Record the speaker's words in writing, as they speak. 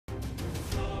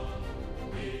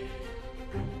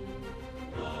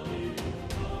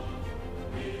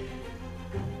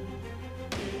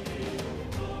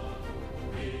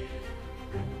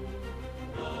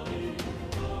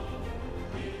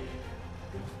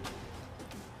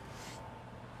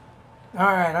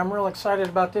Alright, I'm real excited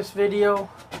about this video.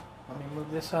 Let me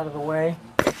move this out of the way.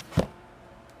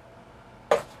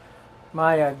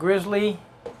 My GRIZZLY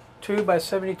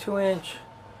 2x72"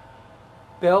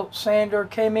 belt sander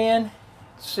came in.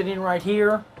 It's sitting right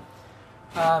here.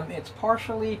 It's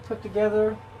partially put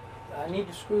together. I need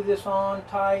to screw this on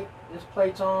tight. This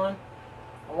plate's on.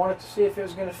 I wanted to see if it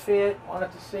was going to fit. I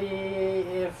wanted to see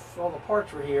if all the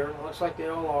parts were here. It looks like they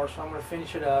all are, so I'm going to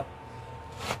finish it up.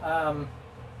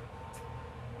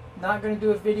 Not going to do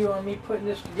a video on me putting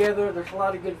this together. There's a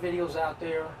lot of good videos out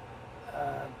there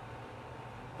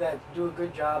that do a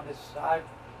good job. I've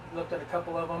looked at a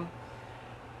couple of them.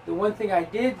 The one thing I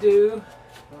did do,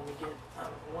 let me get out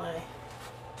of the way,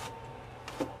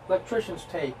 electrician's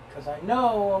tape, because I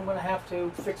know I'm going to have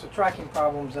to fix the tracking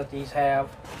problems that these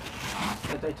have,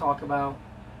 that they talk about.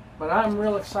 But I'm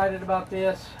real excited about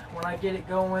this. When I get it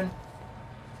going,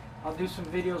 I'll do some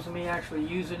videos of me actually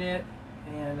using it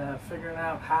and figuring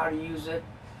out how to use it.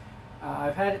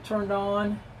 I've had it turned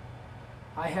on.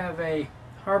 I have a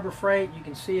Harbor Freight. You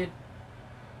can see it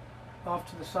off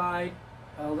to the side,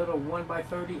 a little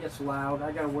 1x30. It's loud.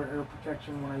 I gotta wear air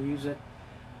protection when I use it.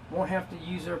 Won't have to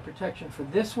use air protection for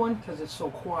this one because it's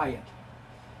so quiet.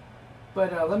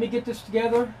 But let me get this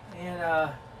together,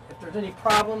 and if there's any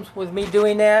problems with me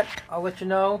doing that, I'll let you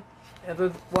know.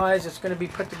 Otherwise, it's going to be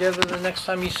put together the next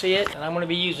time you see it, and I'm going to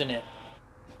be using it.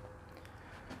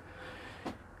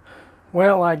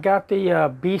 Well, I got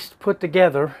the beast put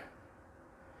together,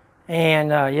 and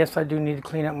yes, I do need to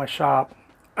clean up my shop.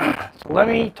 So let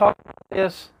me talk about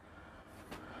this.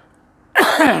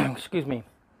 Excuse me.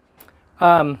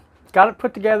 Got it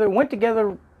put together. Went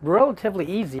together relatively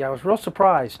easy. I was real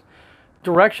surprised.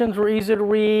 Directions were easy to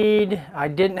read. I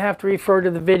didn't have to refer to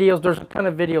the videos. There's a ton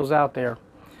of videos out there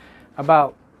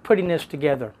about putting this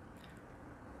together.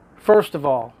 First of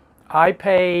all, I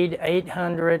paid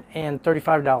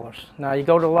 $835. Now you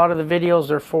go to a lot of the videos,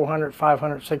 they're $400, $500,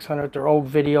 $600. They're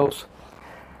old videos,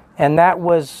 and that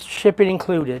was shipping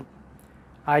included.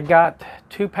 I got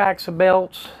 2 packs of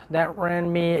belts. That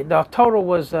ran me, the total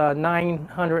was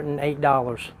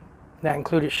 $908. That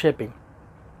included shipping.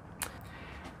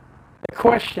 The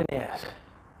question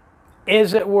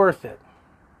is it worth it?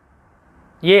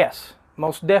 Yes,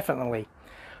 most definitely.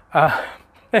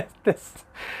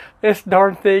 This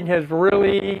darn thing has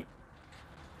really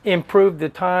improved the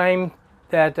time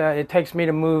that it takes me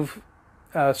to move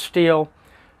steel,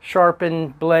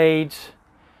 sharpen blades.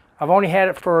 I've only had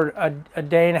it for a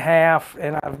day and a half,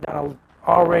 and I've done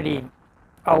already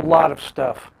a lot of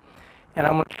stuff. And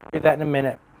I'm going to show you that in a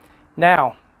minute.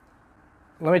 Now,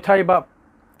 let me tell you about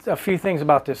a few things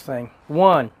about this thing.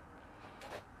 One,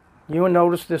 you will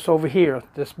notice this over here,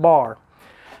 this bar.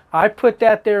 I put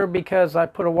that there because I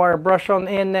put a wire brush on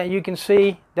the end that you can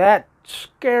see. That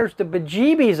scares the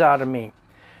bejeebies out of me.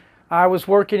 I was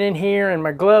working in here and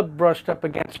my glove brushed up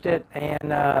against it,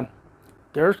 and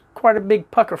there's quite a big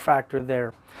pucker factor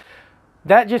there.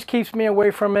 That just keeps me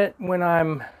away from it when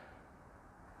I'm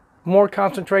more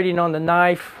concentrating on the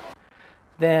knife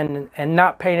and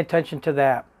not paying attention to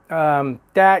that.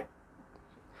 That,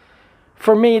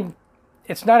 for me,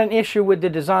 it's not an issue with the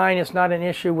design. It's not an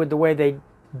issue with the way they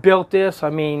built this. I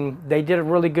mean, they did a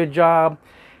really good job.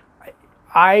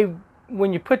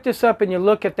 When you put this up and you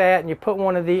look at that and you put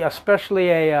one of the,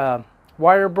 especially a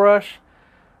wire brush,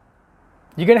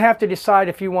 you're going to have to decide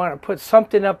if you want to put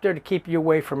something up there to keep you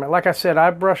away from it. Like I said,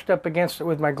 I brushed up against it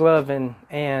with my glove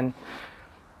and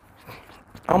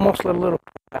almost let a little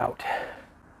out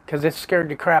because it scared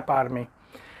the crap out of me.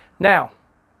 Now,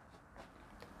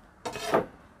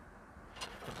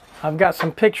 I've got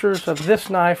some pictures of this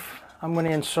knife I'm going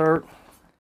to insert.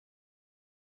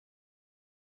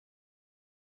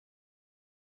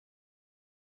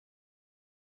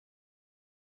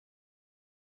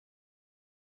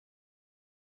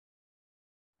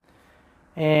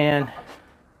 And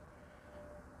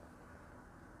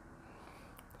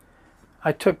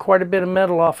I took quite a bit of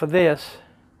metal off of this.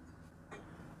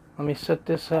 Let me set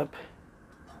this up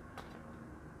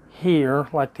here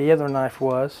like the other knife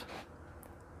was.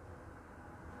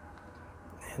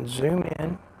 And zoom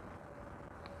in.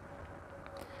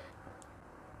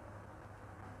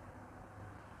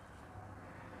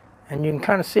 And you can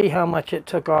kind of see how much it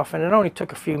took off, and it only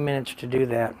took a few minutes to do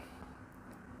that.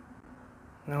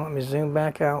 Now let me zoom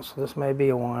back out, so this may be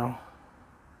a while.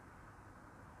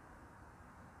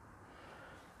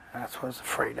 That's what I was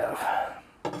afraid of.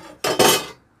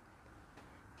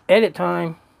 Edit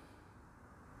time.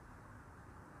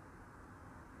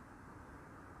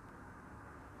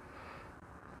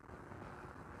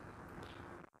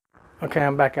 Okay,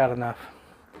 I'm back out enough.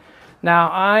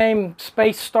 Now, I'm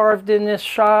space starved in this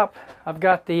shop. I've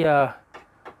got the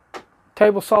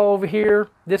table saw over here.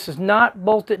 This is not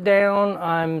bolted down.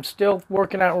 I'm still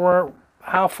working out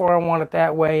how far I want it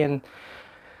that way, and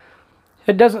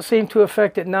it doesn't seem to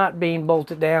affect it not being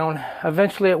bolted down.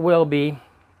 Eventually it will be.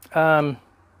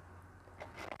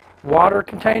 Water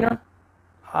container.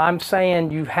 I'm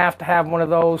saying you have to have one of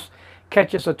those.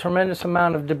 Catches a tremendous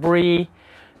amount of debris,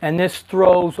 and this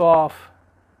throws off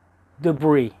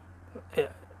debris.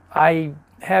 I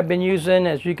have been using,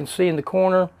 as you can see in the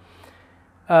corner,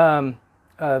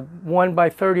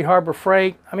 1x30 Harbor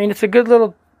Freight. I mean, it's a good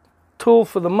little tool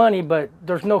for the money, but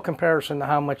there's no comparison to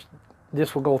how much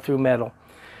this will go through metal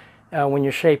when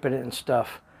you're shaping it and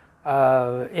stuff.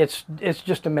 It's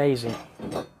just amazing.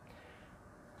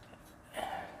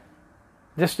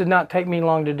 This did not take me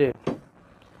long to do.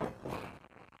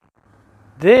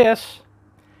 This,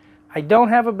 I don't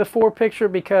have a before picture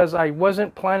because I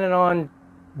wasn't planning on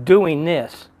doing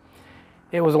this.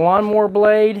 It was a lawnmower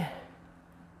blade,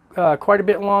 quite a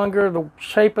bit longer. The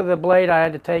shape of the blade, I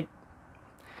had to take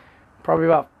probably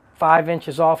about 5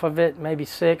 inches off of it, maybe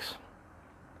 6.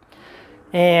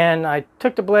 And I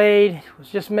took the blade, was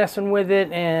just messing with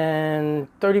it, and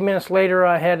 30 minutes later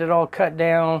I had it all cut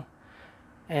down.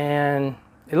 And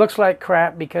it looks like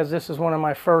crap because this is one of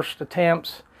my first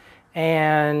attempts.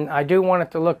 And I do want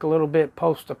it to look a little bit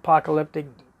post-apocalyptic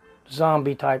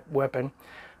zombie type weapon.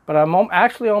 But I'm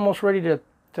actually almost ready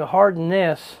to harden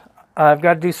this. I've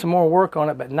got to do some more work on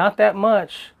it, but not that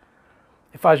much.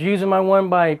 If I was using my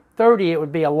 1x30, it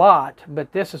would be a lot,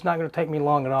 but this is not going to take me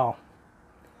long at all.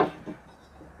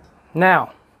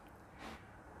 Now,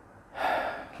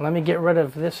 let me get rid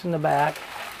of this in the back.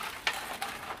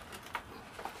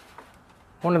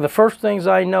 One of the first things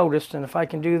I noticed, and if I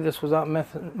can do this without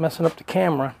messing up the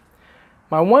camera,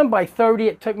 my 1x30,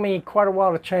 it took me quite a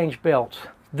while to change belts.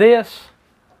 This,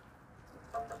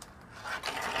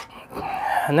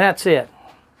 and that's it.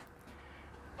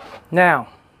 Now,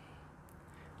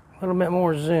 a little bit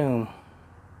more zoom.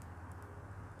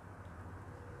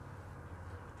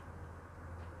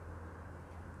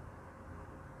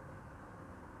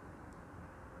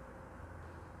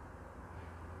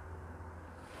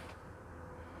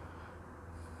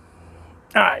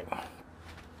 All right.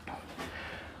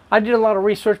 I did a lot of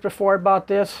research before I bought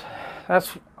this.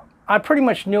 I pretty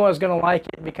much knew I was going to like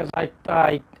it because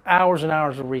I hours and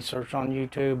hours of research on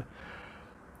YouTube.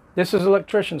 This is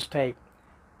electrician's tape.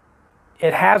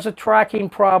 It has a tracking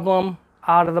problem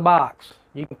out of the box.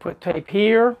 You can put tape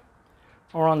here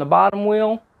or on the bottom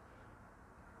wheel.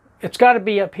 It's got to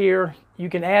be up here. You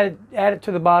can add it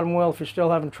to the bottom wheel if you're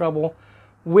still having trouble.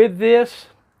 With this,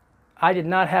 I did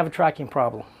not have a tracking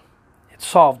problem. It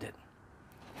solved it.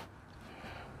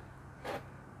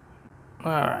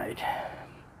 All right.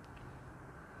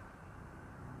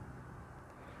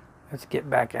 Let's get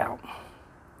back out.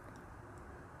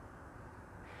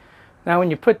 Now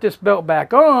when you put this belt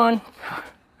back on,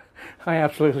 I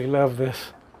absolutely love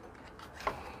this.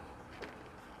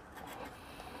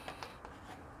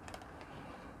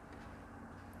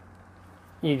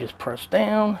 You just press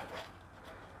down.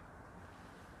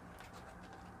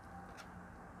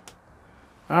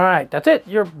 All right, that's it.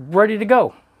 You're ready to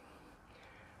go.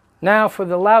 Now for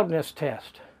the loudness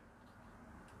test.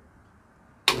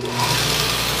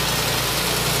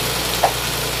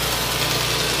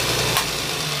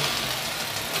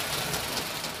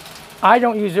 I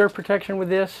don't use ear protection with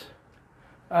this.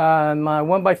 My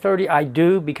 1x30 I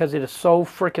do because it is so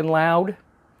freaking loud.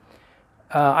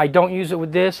 I don't use it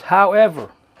with this. However,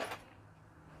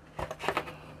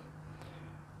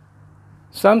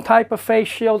 some type of face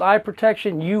shield, eye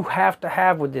protection you have to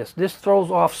have with this. This throws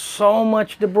off so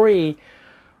much debris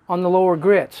on the lower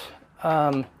grits.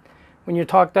 When you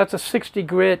talk, that's a 60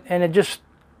 grit, and it just,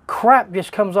 crap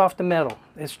just comes off the metal.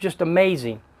 It's just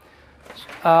amazing.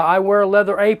 I wear a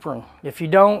leather apron. If you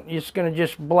don't, it's going to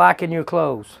just blacken your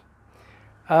clothes.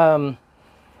 Gloves.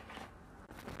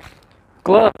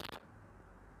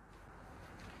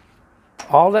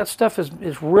 All that stuff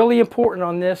is really important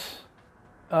on this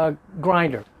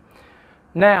grinder.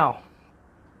 Now,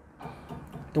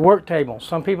 the work table.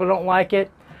 Some people don't like it.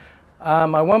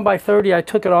 My 1x30, I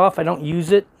took it off. I don't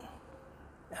use it.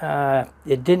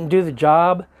 It didn't do the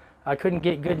job. I couldn't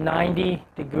get good 90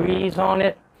 degrees on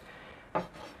it.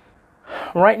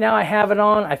 Right now I have it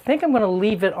on. I think I'm going to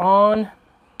leave it on.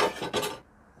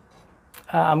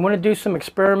 I'm going to do some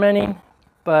experimenting,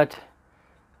 but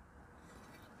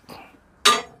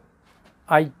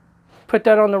I put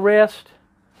that on the wrist,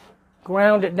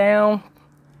 ground it down,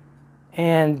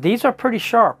 and these are pretty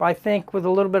sharp. I think with a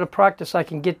little bit of practice I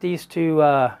can get these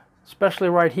to, especially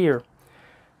right here,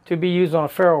 to be used on a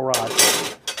ferro rod.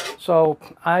 So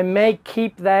I may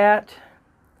keep that.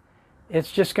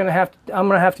 It's just gonna have to, I'm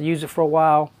gonna have to use it for a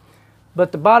while.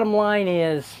 But the bottom line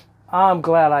is, I'm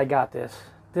glad I got this.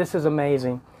 This is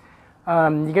amazing.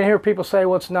 You're gonna hear people say,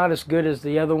 well, it's not as good as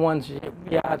the other ones.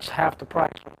 Yeah, it's half the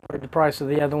price of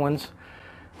the other ones.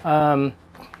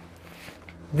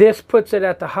 This puts it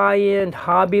at the high-end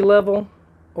hobby level,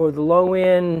 or the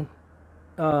low-end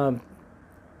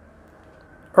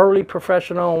early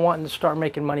professional wanting to start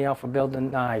making money off of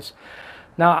building knives.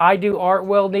 Now, I do art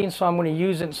welding, so I'm going to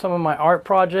use it in some of my art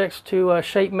projects to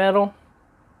shape metal.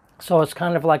 So it's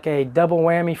kind of like a double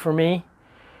whammy for me.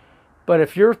 But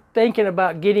if you're thinking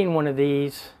about getting one of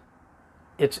these,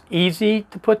 it's easy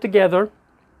to put together.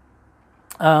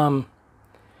 I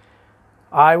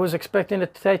was expecting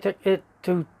it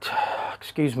to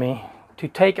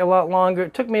take a lot longer.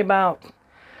 It took me about,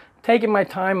 taking my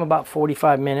time, about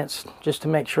 45 minutes just to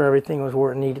make sure everything was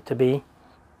where it needed to be.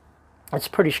 It's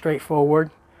pretty straightforward.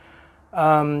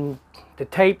 The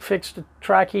tape fixed the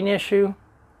tracking issue.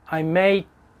 I may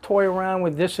toy around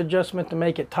with this adjustment to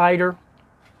make it tighter.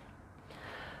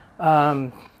 I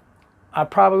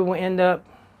probably will end up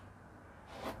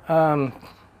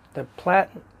the plate,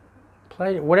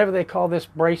 whatever they call this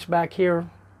brace back here.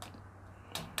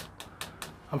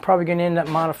 I'm probably going to end up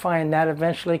modifying that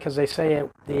eventually, because they say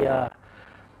the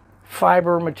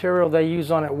fiber material they use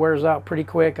on it wears out pretty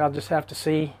quick. I'll just have to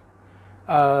see.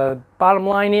 Bottom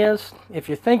line is, if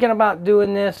you're thinking about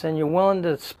doing this and you're willing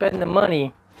to spend the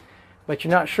money, but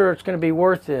you're not sure it's going to be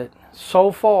worth it,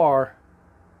 so far,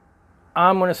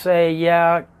 I'm going to say,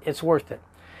 yeah, it's worth it.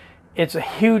 It's a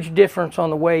huge difference on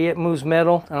the way it moves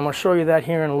metal, and I'm going to show you that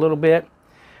here in a little bit.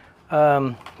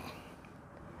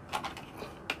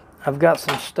 I've got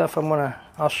some stuff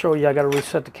I'll show you. I got to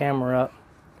reset the camera up.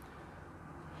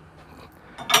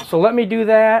 So let me do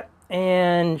that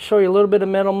and show you a little bit of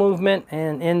metal movement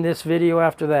and end this video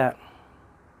after that.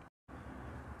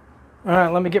 All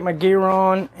right, let me get my gear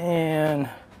on and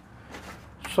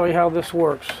show you how this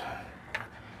works.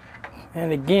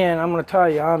 And again, I'm going to tell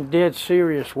you, I'm dead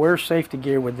serious. Wear safety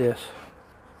gear with this.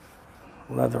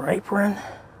 Leather apron.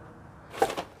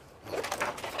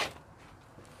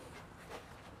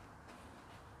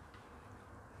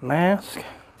 Mask.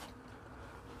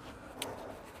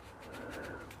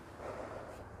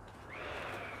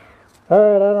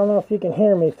 Alright, I don't know if you can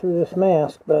hear me through this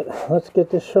mask, but let's get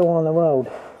this show on the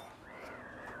road.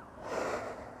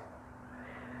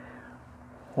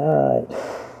 Alright.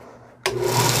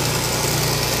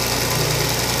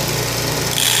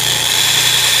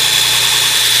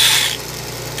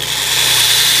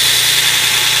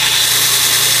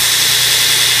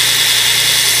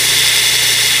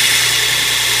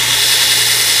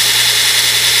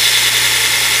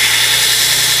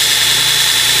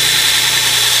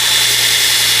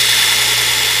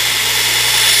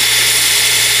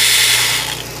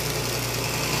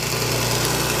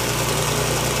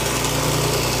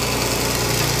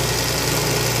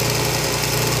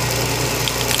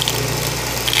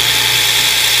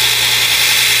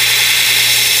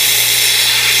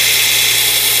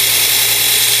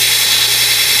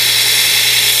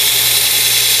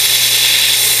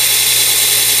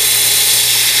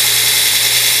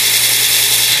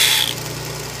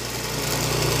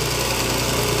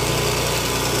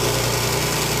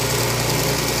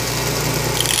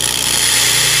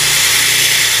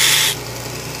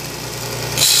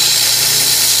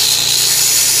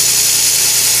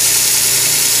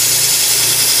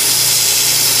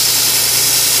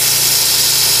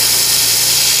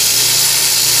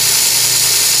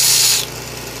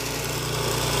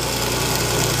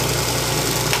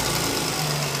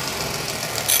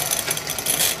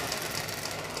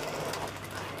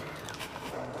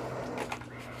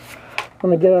 Let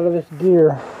me get out of this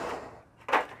gear.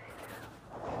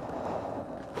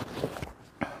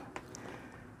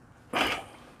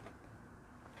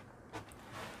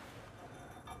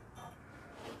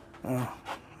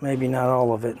 Maybe not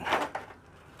all of it.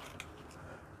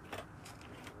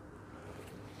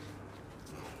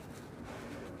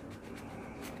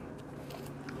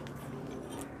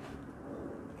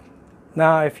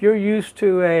 Now, if you're used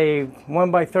to a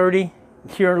 1x30,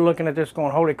 you're looking at this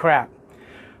going, holy crap.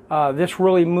 This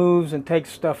really moves and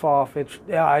takes stuff off.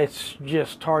 It's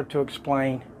just hard to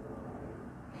explain.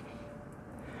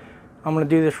 I'm going to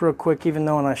do this real quick, even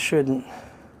though I shouldn't.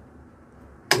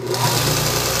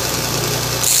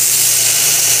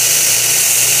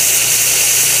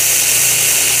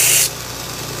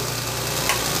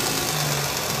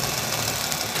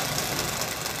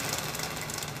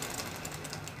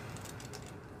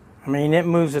 I mean, it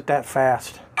moves it that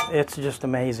fast. It's just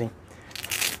amazing.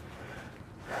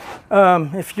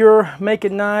 If you're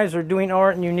making knives or doing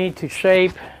art and you need to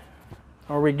shape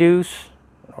or reduce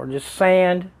or just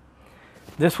sand,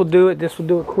 this will do it. This will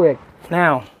do it quick.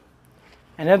 Now,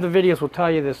 and other videos will tell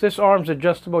you this. This arm's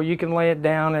adjustable. You can lay it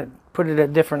down and put it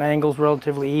at different angles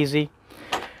relatively easy.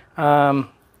 I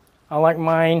like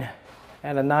mine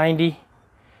at a 90.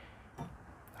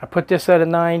 I put this at a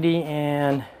 90,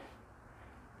 and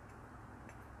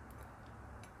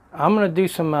I'm going to do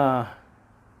some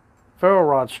ferro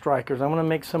rod strikers. I'm going to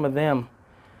make some of them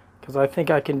because I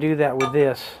think I can do that with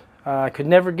this. I could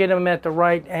never get them at the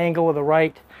right angle or the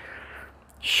right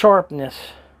sharpness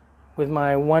with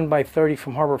my 1x30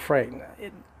 from Harbor Freight.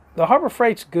 The Harbor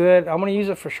Freight's good. I'm going to use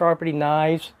it for sharpening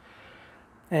knives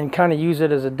and kind of use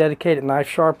it as a dedicated knife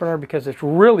sharpener because it's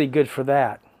really good for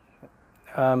that.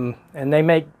 And they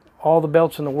make all the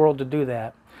belts in the world to do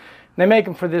that. They make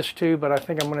them for this too, but I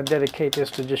think I'm going to dedicate this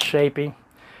to just shaping.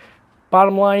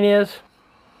 Bottom line is,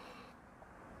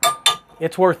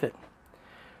 it's worth it.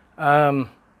 I'm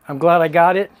glad I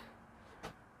got it.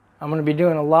 I'm going to be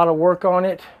doing a lot of work on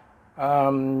it.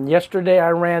 Yesterday I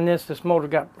ran this. This motor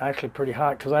got actually pretty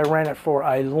hot because I ran it for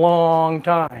a long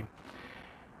time.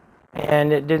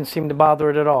 And it didn't seem to bother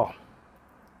it at all.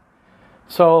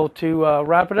 So to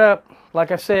wrap it up,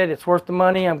 like I said, it's worth the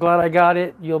money. I'm glad I got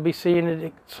it. You'll be seeing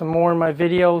it some more in my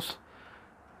videos.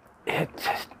 It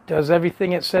does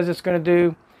everything it says it's going to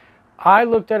do. I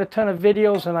looked at a ton of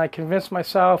videos and I convinced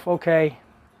myself, okay,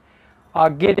 I'll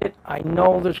get it. I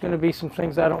know there's going to be some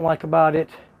things I don't like about it.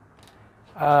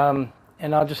 And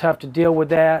I'll just have to deal with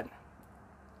that.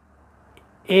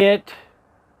 It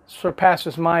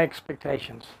surpasses my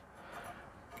expectations.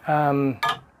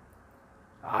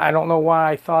 I don't know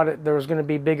why I thought there was going to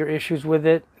be bigger issues with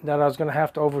it that I was going to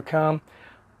have to overcome.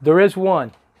 There is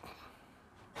one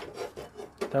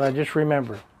that I just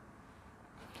remembered.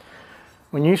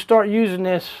 When you start using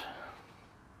this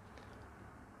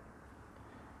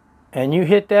and you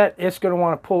hit that, it's going to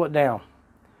want to pull it down.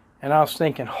 And I was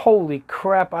thinking, holy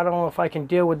crap, I don't know if I can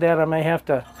deal with that. I may have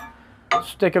to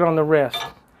stick it on the wrist.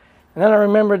 And then I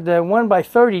remembered the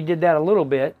 1x30 did that a little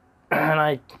bit, and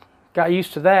I got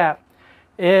used to that.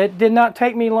 It did not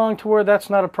take me long to where that's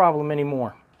not a problem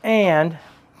anymore. And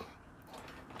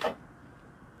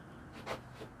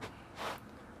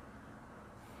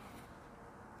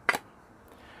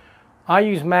I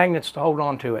use magnets to hold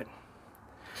on to it,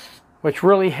 which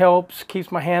really helps,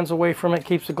 keeps my hands away from it,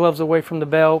 keeps the gloves away from the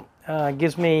belt,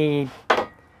 gives me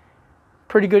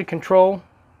pretty good control.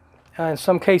 In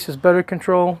some cases, better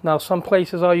control. Now, some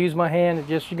places I'll use my hand.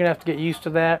 You're going to have to get used to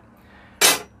that.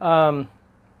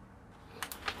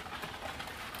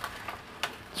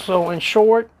 So in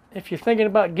short, if you're thinking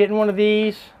about getting one of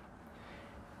these,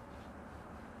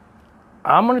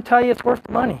 I'm going to tell you it's worth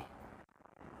the money.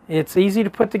 It's easy to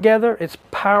put together. It's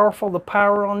powerful. The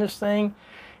power on this thing,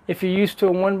 if you're used to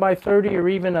a 1x30 or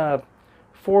even a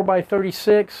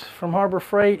 4x36 from Harbor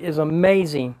Freight, is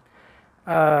amazing.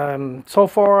 So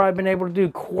far I've been able to do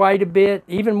quite a bit,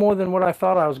 even more than what I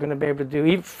thought I was going to be able to do,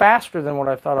 even faster than what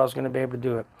I thought I was going to be able to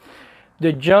do it.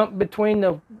 The jump between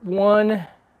the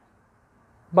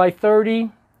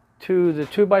 1x30 to the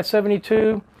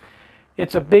 2x72,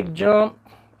 it's a big jump,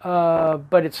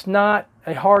 but it's not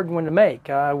a hard one to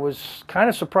make. I was kind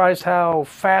of surprised how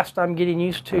fast I'm getting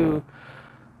used to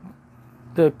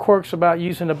the quirks about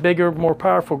using a bigger, more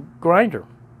powerful grinder.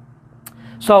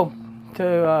 So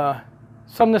to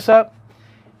sum this up,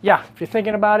 yeah, if you're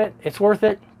thinking about it, it's worth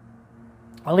it.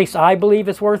 At least I believe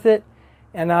it's worth it.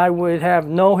 And I would have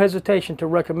no hesitation to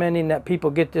recommending that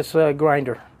people get this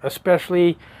grinder,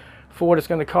 especially for what it's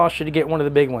going to cost you to get one of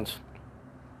the big ones.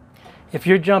 If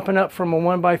you're jumping up from a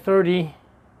 1x30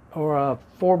 or a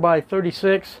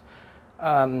 4x36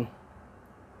 and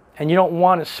you don't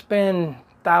want to spend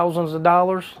thousands of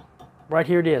dollars, right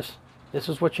here it is. This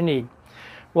is what you need.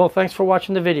 Well, thanks for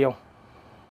watching the video.